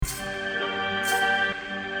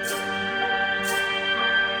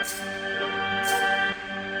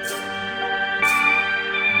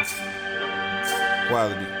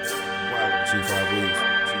Qu'ality. Chief Five Blues.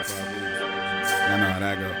 I know how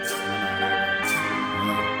that go.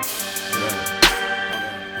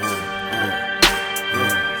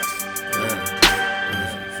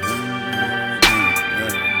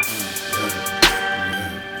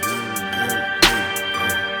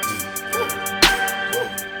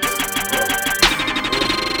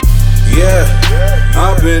 Yeah,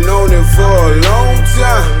 I've been on it for a long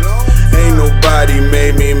time. Ain't nobody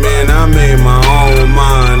made me, man, I made my own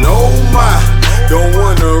mind. Oh my, don't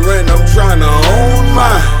wanna rent, I'm tryna own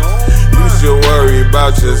mine. You should worry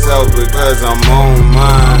about yourself because I'm on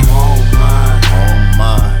mine. Oh my, oh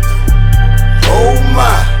my,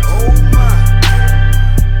 oh my,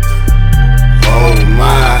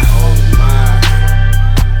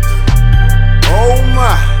 oh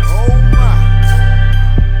my.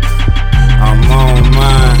 I'm on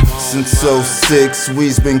mine. Since 06,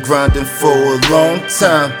 we's been grinding for a long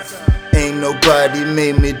time. Ain't nobody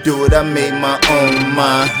made me do it, I made my own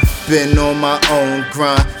mind. Been on my own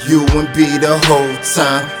grind, you and B the whole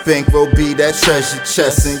time. Bankroll be that treasure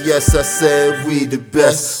chest, and yes, I said we the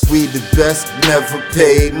best. We the best, never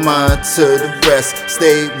paid mine to the rest.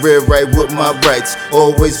 Stayed real right with my rights,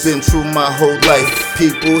 always been true my whole life.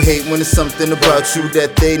 People hate when it's something about you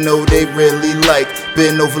that they know they really like.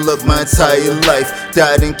 Been overlooked my entire life,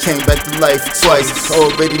 died and came back to life twice.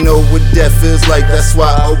 Already know what death feels like, that's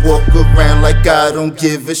why I walk around like I don't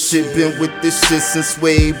give a shit. Been with this shit since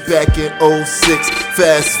way back in 06.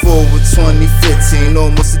 Fast forward 2015,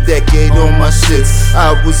 almost a decade on my shits.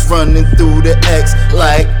 I was running through the X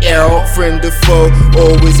like arrow, friend or foe.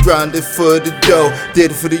 Always grinded for the dough,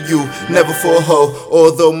 did it for the you, never for a hoe.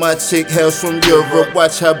 Although my chick hails from Europe,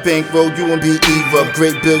 watch how bankroll you and be erupt.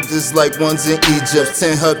 Great builders like ones in Egypt.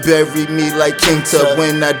 10 her bury me like King Tut.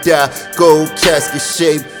 When I die, gold casket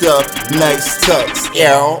shaped up, nice tux.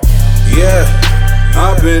 Yeah,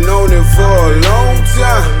 I've been on it for a long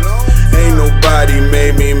time. Ain't nobody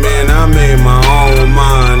made me, man, I made my own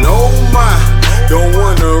mind. Oh my, don't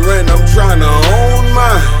wanna rent, I'm tryna own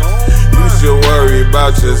mine. You should worry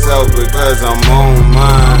about yourself because I'm on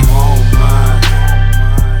mine. Oh my,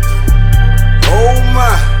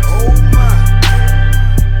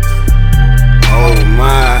 oh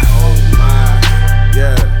my,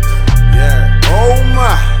 yeah, yeah, oh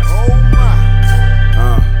my,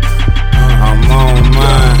 I'm on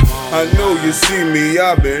mine. I know you see me,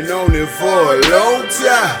 I've been on it for a long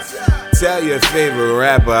time. Tell your favorite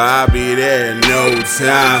rapper I'll be there in no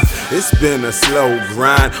time. It's been a slow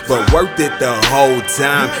grind, but worth it the whole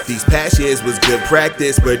time. These past years was good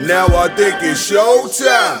practice, but now I think it's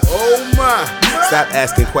showtime. Oh my. Stop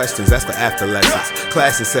asking questions, that's for after lessons.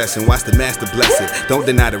 Class in session, watch the master bless it. Don't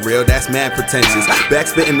deny the real, that's mad pretentious. Back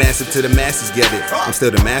spitting massive till the masses get it. I'm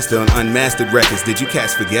still the master on unmastered records. Did you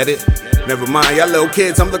cats forget it? Never mind, y'all little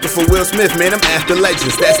kids, I'm looking for Will Smith, man, I'm after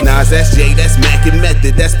legends. That's Nas, that's Jay, that's Mac and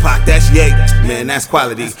Method, that's Pac, that's Ye. Man, that's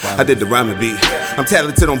quality. I did the rhyming beat. I'm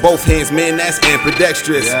talented on both hands, man, that's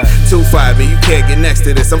ambidextrous. 2-5, man, you can't get next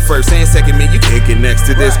to this. I'm first and second, man, you can't get next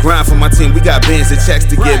to this. Grind for my team, we got bands and checks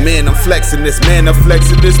to get. Man, I'm flexing this, man, I'm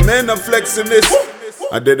flexing this, man, I'm flexing this.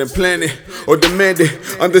 I didn't plan it or demand it.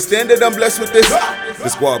 Understand that I'm blessed with this. The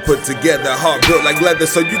squad put together, heart built like leather,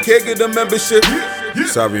 so you can't get a membership.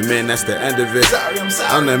 Sorry, man, that's the end of it.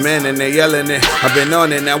 I'm the man and they yelling it. I've been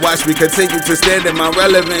on it, now watch me continue to stand in my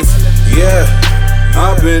relevance. Yeah,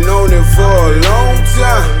 I've been on it for a long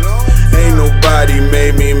time. Ain't nobody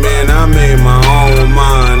made me, man, I made my own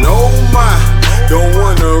mind. Oh my, don't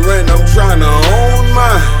wanna rent, I'm tryna own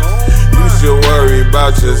mine. You should worry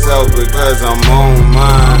about yourself because I'm on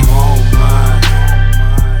mine. Oh my,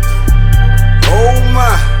 oh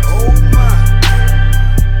my,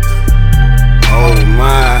 oh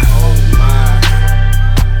my,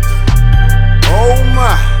 oh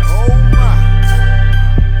my.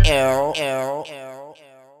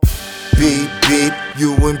 Beep, beep, you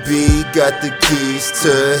and B got the keys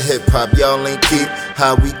to hip-hop. Y'all ain't keep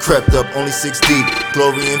how we crept up, only 6 deep.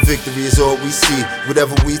 Glory and victory is all we see.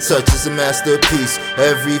 Whatever we touch is a masterpiece.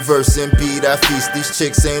 Every verse and beat I feast. These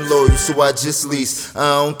chicks ain't loyal, so I just lease.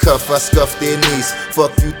 I don't cuff, I scuff their knees.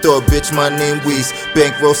 Fuck you thought, bitch, my name Weez.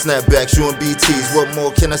 Bankroll snapbacks, you and BTs. What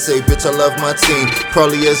more can I say, bitch, I love my team.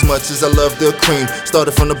 Probably as much as I love the cream.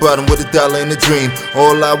 Started from the bottom with $1 in a dream.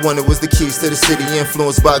 All I wanted was the keys to the city.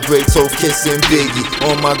 Influenced by Great Toe, Kiss and Biggie.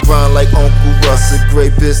 On my grind like Uncle Russ. A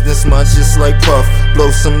great businessman just like Puff.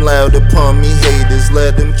 Blow some loud upon me haters. papers,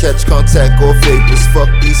 let them catch contact or vapors. Fuck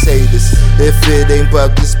these haters. If it ain't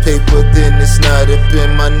about this paper, then it's not up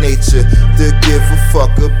in my nature to give a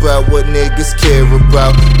fuck about what niggas care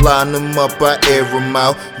about. Line them up, I air them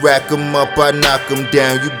out. Rack them up, I knock them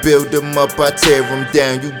down. You build them up, I tear them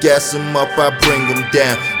down. You gas them up, I bring them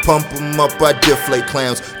down. Pump them up, I deflate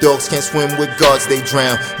clowns. Dogs can't swim with guards, they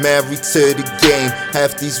drown. Married to the game,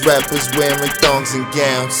 half these rappers wearing thongs and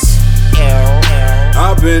gowns.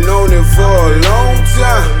 I've been on it for a long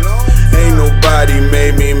time. Ain't nobody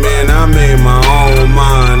made me, man, I made my own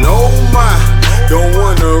mind. Oh my, don't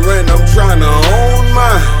wanna rent, I'm tryna own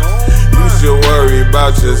mine. You should worry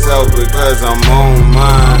about yourself because I'm on